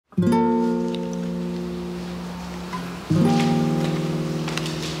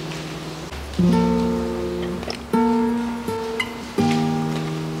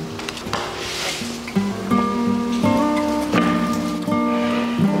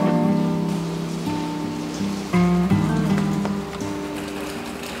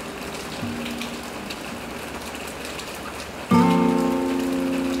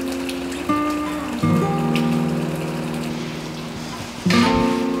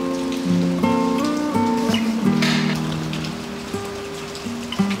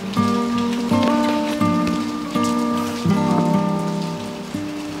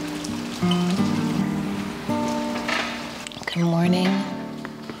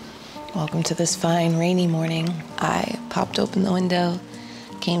Welcome to this fine rainy morning. I popped open the window,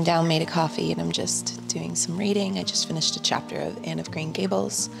 came down, made a coffee, and I'm just doing some reading. I just finished a chapter of Anne of Green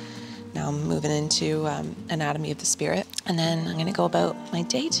Gables. Now I'm moving into Anatomy of the Spirit. And then I'm gonna go about my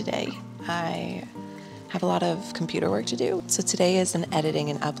day today. I have a lot of computer work to do. So today is an editing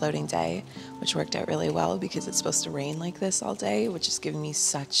and uploading day, which worked out really well because it's supposed to rain like this all day, which is giving me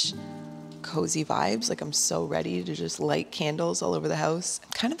such cozy vibes. Like I'm so ready to just light candles all over the house.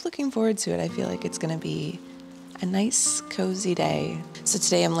 I'm kind of looking forward to it. I feel like it's gonna be a nice cozy day. So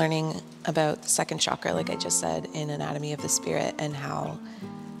today I'm learning about the second chakra, like I just said, in Anatomy of the Spirit, and how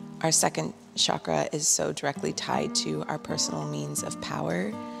our second chakra is so directly tied to our personal means of power.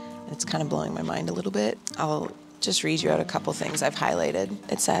 And it's kind of blowing my mind a little bit. I'll just read you out a couple things I've highlighted.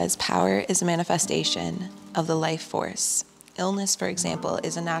 It says, power is a manifestation of the life force. Illness, for example,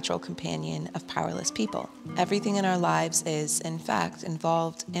 is a natural companion of powerless people. Everything in our lives is, in fact,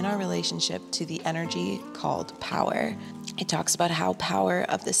 involved in our relationship to the energy called power. It talks about how power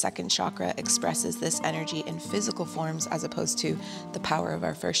of the second chakra expresses this energy in physical forms as opposed to the power of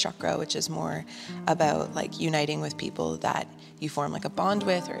our first chakra, which is more about like uniting with people that you form like a bond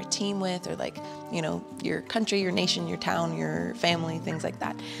with or a team with, or like, you know, your country, your nation, your town, your family, things like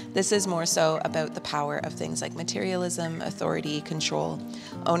that. This is more so about the power of things like materialism, authority, control,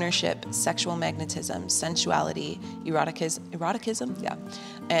 ownership, sexual magnetism, sensuality, eroticism, yeah,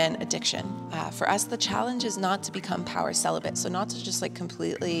 and addiction. For us, the challenge is not to become power celibate, so not to just like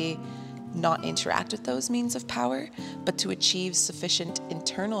completely not interact with those means of power, but to achieve sufficient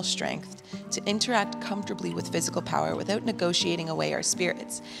internal strength to interact comfortably with physical power without negotiating away our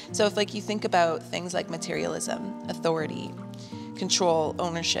spirits. So if like you think about things like materialism, authority, control,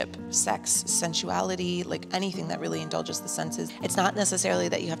 ownership, sex, sensuality, like anything that really indulges the senses, it's not necessarily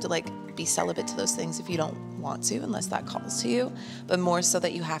that you have to like be celibate to those things if you don't want to, unless that calls to you, but more so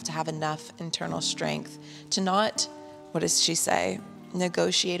that you have to have enough internal strength to not, what does she say?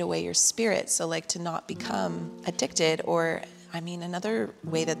 Negotiate away your spirit. So like to not become addicted, or I mean, another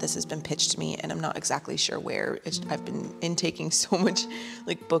way that this has been pitched to me, and I'm not exactly sure where, I've been intaking so much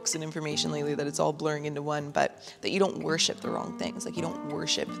like books and information lately that it's all blurring into one, but that you don't worship the wrong things. Like you don't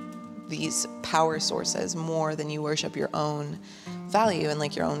worship these power sources more than you worship your own value and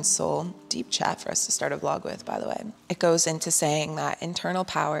like your own soul. Deep chat for us to start a vlog with, by the way. It goes into saying that internal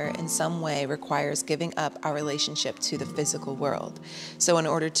power in some way requires giving up our relationship to the physical world. So in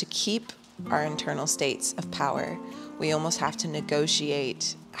order to keep our internal states of power, we almost have to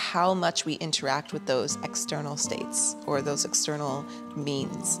negotiate how much we interact with those external states or those external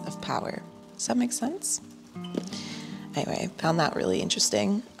means of power. Does that make sense? Anyway, found that really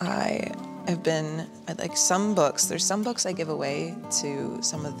interesting. I have been, like some books, there's some books I give away to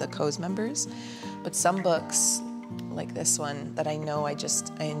some of the Koze members, but some books like this one that I know I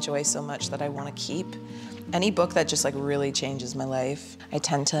enjoy so much that I want to keep. Any book that just like really changes my life, I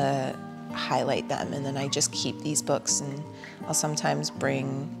tend to highlight them, and then I just keep these books, and I'll sometimes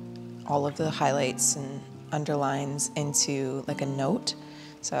bring all of the highlights and underlines into like a note.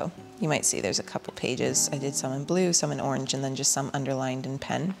 So you might see there's a couple pages. I did some in blue, some in orange, and then just some underlined in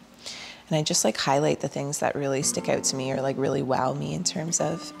pen. And I just like highlight the things that really stick out to me or like really wow me in terms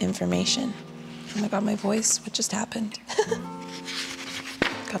of information. Oh my God, my voice, what just happened?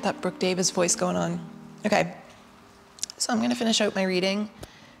 Got that Brooke Davis voice going on. Okay, so I'm gonna finish out my reading,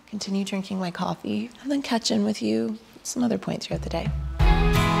 continue drinking my coffee, and then catch in with you some other point throughout the day.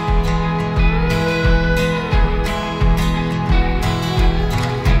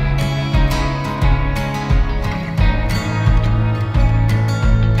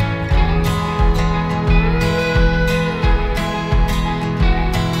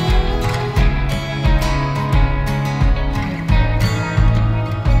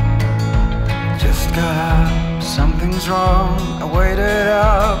 Just got up, something's wrong. I waited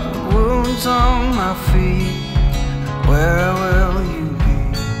up, wounds on my feet. Where will you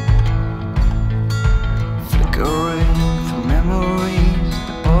be? Flickering through memories,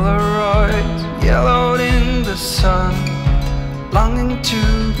 the Polaroids yellowed in the sun, longing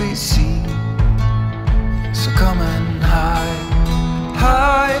to be seen. So come and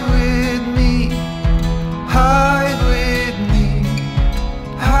hide with me, hide with me,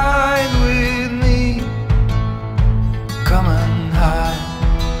 hide with me. Come and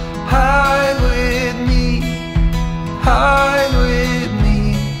hide with me, hide with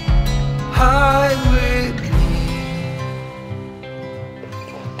me, hide with me.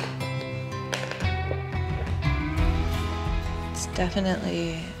 It's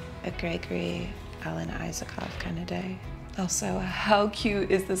definitely a Gregory Alan Isakov kind of day. Also, how cute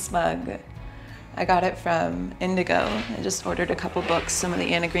is this mug? I got it from Indigo. I just ordered a couple books, some of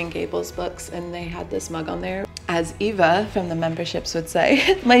the Anne of Green Gables books, and they had this mug on there. As Eva from the memberships would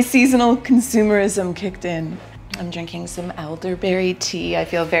say, my seasonal consumerism kicked in. I'm drinking some elderberry tea. I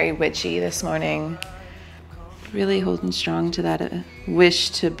feel very witchy this morning. Really holding strong to that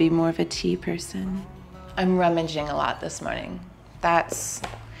wish to be more of a tea person. I'm rummaging a lot this morning. It's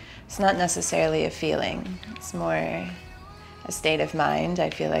not necessarily a feeling. It's more a state of mind. I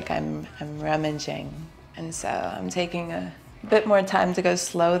feel like I'm rummaging. And so I'm taking a bit more time to go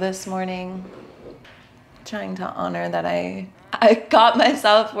slow this morning. Trying to honor that I got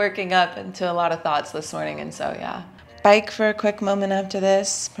myself working up into a lot of thoughts this morning, and so yeah. Bike for a quick moment after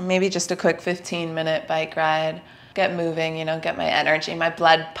this, or maybe just a quick 15-minute bike ride. Get moving, you know, get my energy, my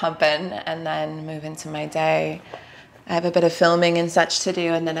blood pumping, and then move into my day. I have a bit of filming and such to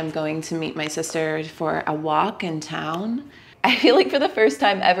do, and then I'm going to meet my sister for a walk in town. I feel like for the first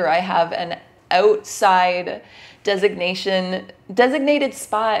time ever, I have an outside designated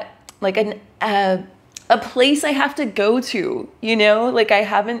spot, like a place I have to go to, you know? Like I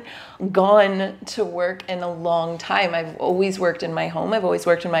haven't gone to work in a long time. I've always worked in my home. I've always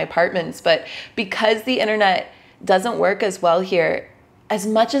worked in my apartments, but because the internet doesn't work as well here, as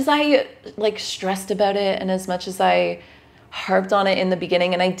much as I like stressed about it and as much as I harped on it in the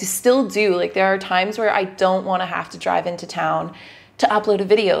beginning, and I still do, like there are times where I don't want to have to drive into town to upload a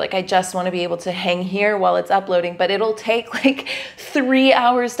video. Like I just want to be able to hang here while it's uploading, but it'll take like 3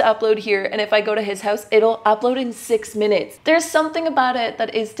 hours to upload here. And if I go to his house, it'll upload in 6 minutes. There's something about it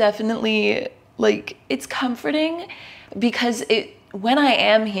that is definitely like, it's comforting because when I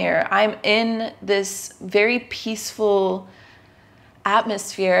am here, I'm in this very peaceful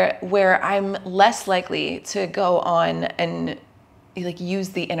atmosphere where I'm less likely to go on and like use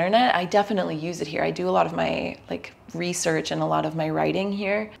the internet. I definitely use it here. I do a lot of my like research and a lot of my writing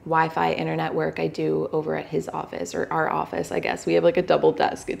here. Wi-Fi internet work I do over at his office, or our office, I guess. We have like a double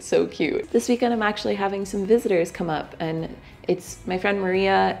desk. It's so cute. This weekend I'm actually having some visitors come up, and it's my friend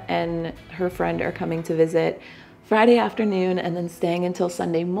Maria and her friend are coming to visit Friday afternoon and then staying until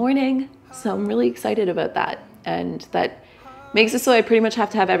Sunday morning. So I'm really excited about that. And that makes it so I pretty much have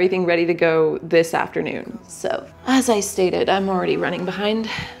to have everything ready to go this afternoon. So as I stated, I'm already running behind.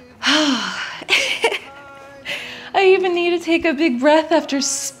 I even need to take a big breath after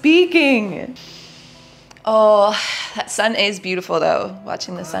speaking. Oh, that sun is beautiful though,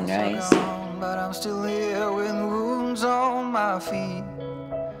 watching the sunrise. But I'm still here with wounds on my feet.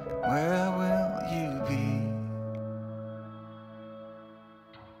 Where will you be?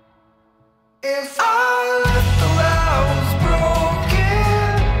 If I left the house broken,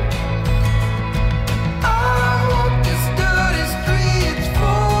 I walked this dirty streets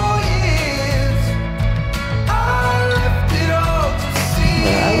for years. I left it all to see.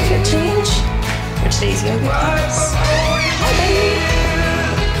 Little outfit change for today's yoga class. Hi, baby.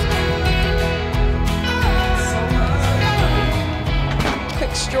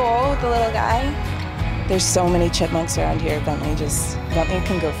 Quick stroll with the little guy. There's so many chipmunks around here. Bentley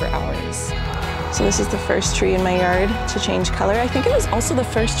can go for hours. So this is the first tree in my yard to change color. I think it was also the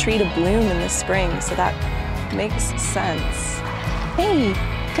first tree to bloom in the spring, so that makes sense. Hey,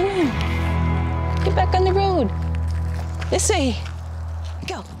 come on. Get back on the road. This way.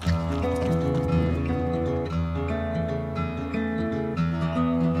 Go.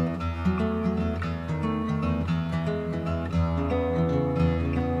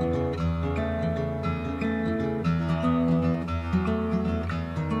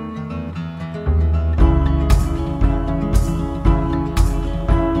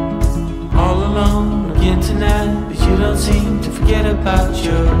 But you don't seem to forget about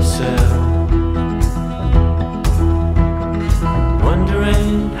yourself.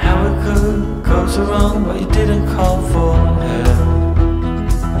 Wondering how it could go so wrong, but you didn't call for help.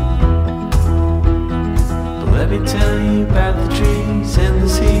 But let me tell you about the trees and the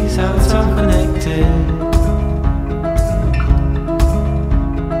seas, how it's all connected.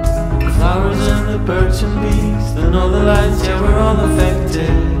 The flowers and the birds and bees, then all the lights, yeah, we're all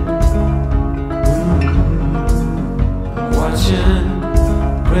affected. Watching,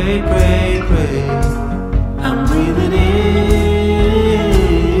 pray, pray, pray. I'm breathing in.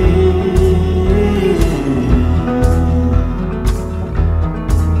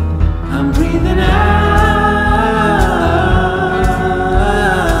 I'm breathing out.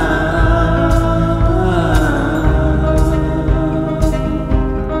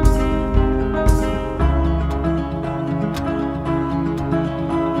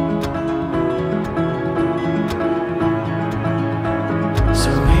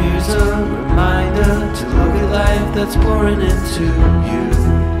 That's pouring into you.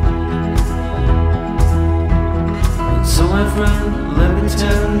 friend, let me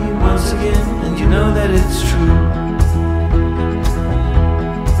tell you once again, and you know that it's true.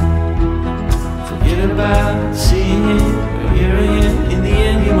 Forget about seeing it or hearing it, in the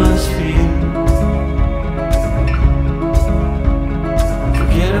end you must feel.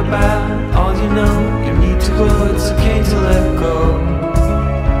 Forget about all you know, you need to grow, it's okay to let go.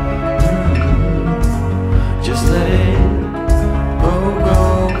 Just let it go, go,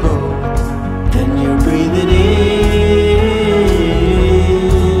 go. Then you're breathing in.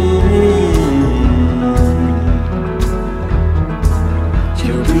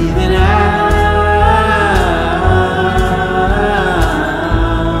 You're breathing out.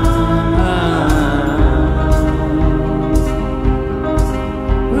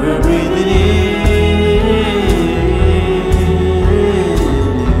 We're breathing in.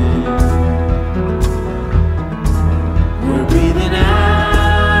 We're breathing out.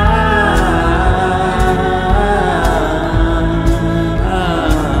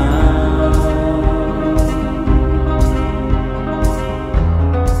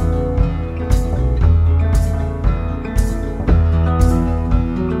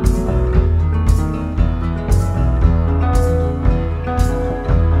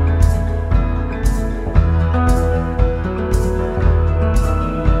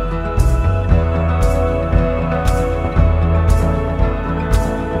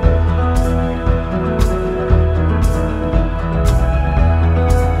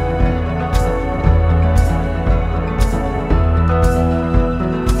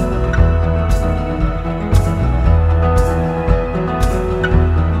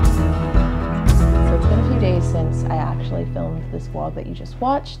 This vlog that you just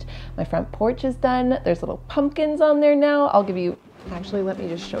watched. My front porch is done. There's little pumpkins on there now. I'll give you, actually, let me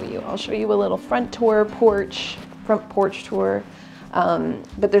just show you. I'll show you a little front porch tour.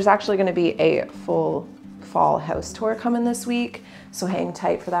 But there's actually going to be a full fall house tour coming this week. So hang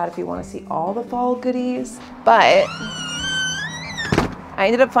tight for that if you want to see all the fall goodies. But I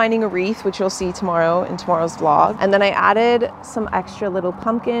ended up finding a wreath, which you'll see tomorrow in tomorrow's vlog. And then I added some extra little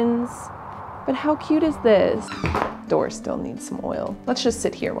pumpkins. But how cute is this? Door still needs some oil. Let's just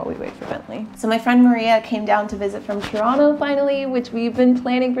sit here while we wait for Bentley. So my friend Maria came down to visit from Toronto finally, which we've been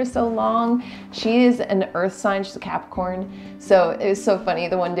planning for so long. She is an earth sign, she's a Capricorn. So it was so funny.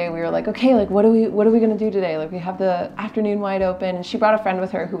 The one day we were like, okay, like what are we gonna do today? Like we have the afternoon wide open. And she brought a friend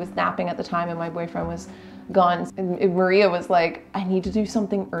with her who was napping at the time and my boyfriend was gone. And Maria was like, I need to do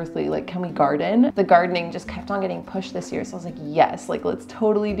something earthly, like can we garden? The gardening just kept on getting pushed this year, so I was like, yes, like let's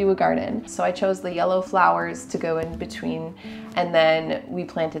totally do a garden. So I chose the yellow flowers to go in between, and then we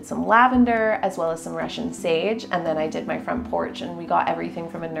planted some lavender as well as some Russian sage, and then I did my front porch and we got everything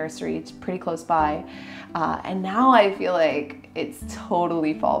from a nursery. It's pretty close by, and now I feel like it's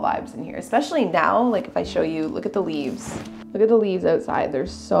totally fall vibes in here, especially now. Like if I show you, look at the leaves. Look at the leaves outside, they're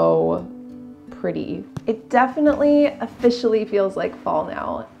so pretty. It definitely officially feels like fall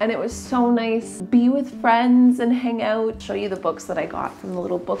now, and it was so nice to be with friends and hang out. Show you the books that I got from the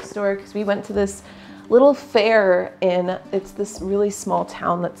little bookstore, because we went to this little fair it's this really small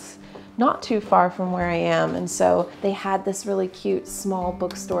town that's not too far from where I am, and so they had this really cute small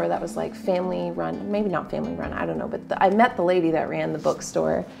bookstore that was like family run, maybe not family run, I don't know, but I met the lady that ran the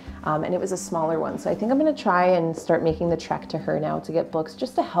bookstore. And it was a smaller one. So I think I'm gonna try and start making the trek to her now to get books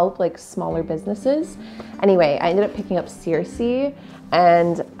just to help like smaller businesses. Anyway, I ended up picking up Circe,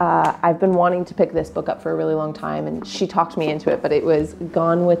 and I've been wanting to pick this book up for a really long time, and she talked me into it, but it was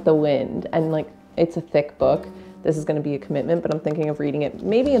Gone with the Wind, and like it's a thick book. This is gonna be a commitment, but I'm thinking of reading it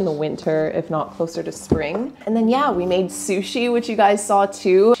maybe in the winter, if not closer to spring. And then yeah, we made sushi, which you guys saw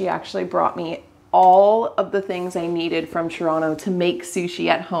too. She actually brought me all of the things I needed from Toronto to make sushi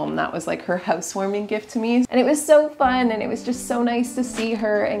at home. That was like her housewarming gift to me. And it was so fun, and it was just so nice to see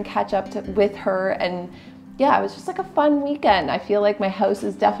her and catch up with her. And yeah, it was just like a fun weekend. I feel like my house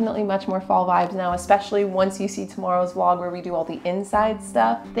is definitely much more fall vibes now, especially once you see tomorrow's vlog where we do all the inside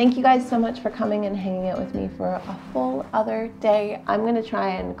stuff. Thank you guys so much for coming and hanging out with me for a full other day. I'm gonna try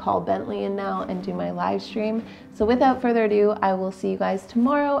and call Bentley in now and do my live stream. So without further ado, I will see you guys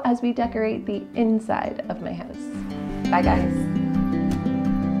tomorrow as we decorate the inside of my house. Bye guys.